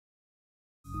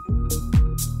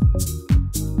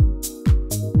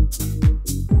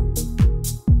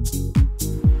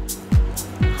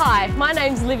Hi, my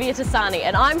name's Livia Tassanyi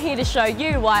and I'm here to show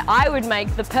you why I would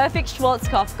make the perfect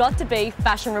Schwarzkopf got-to-be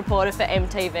fashion reporter for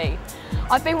MTV.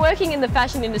 I've been working in the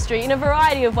fashion industry in a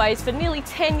variety of ways for nearly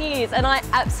 10 years and I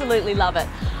absolutely love it.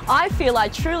 I feel I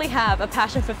truly have a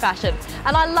passion for fashion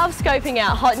and I love scoping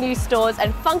out hot new stores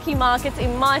and funky markets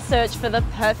in my search for the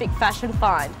perfect fashion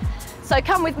find. So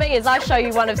come with me as I show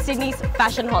you one of Sydney's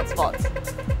fashion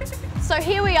hotspots. So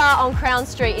here we are on Crown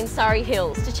Street in Surrey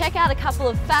Hills to check out a couple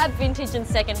of fab vintage and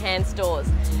second-hand stores.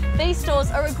 These stores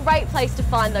are a great place to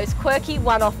find those quirky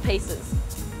one-off pieces.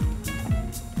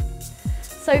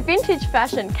 So vintage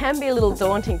fashion can be a little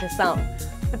daunting to some,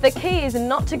 but the key is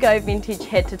not to go vintage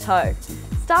head to toe.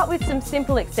 Start with some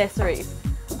simple accessories,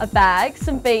 a bag,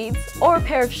 some beads, or a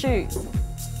pair of shoes.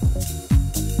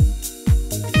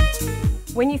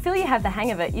 When you feel you have the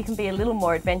hang of it, you can be a little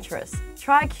more adventurous.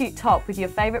 Try a cute top with your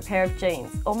favourite pair of jeans,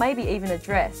 or maybe even a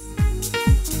dress.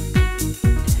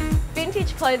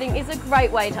 Vintage clothing is a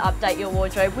great way to update your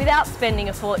wardrobe without spending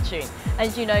a fortune,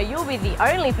 and you know you'll be the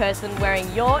only person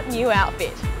wearing your new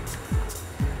outfit.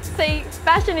 See,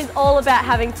 fashion is all about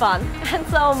having fun, and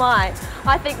so am I.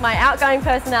 I think my outgoing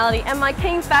personality and my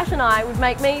keen fashion eye would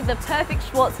make me the perfect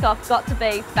Schwarzkopf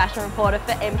got-to-be fashion reporter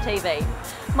for MTV.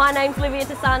 My name's Livia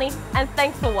Tassanyi, and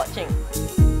thanks for watching.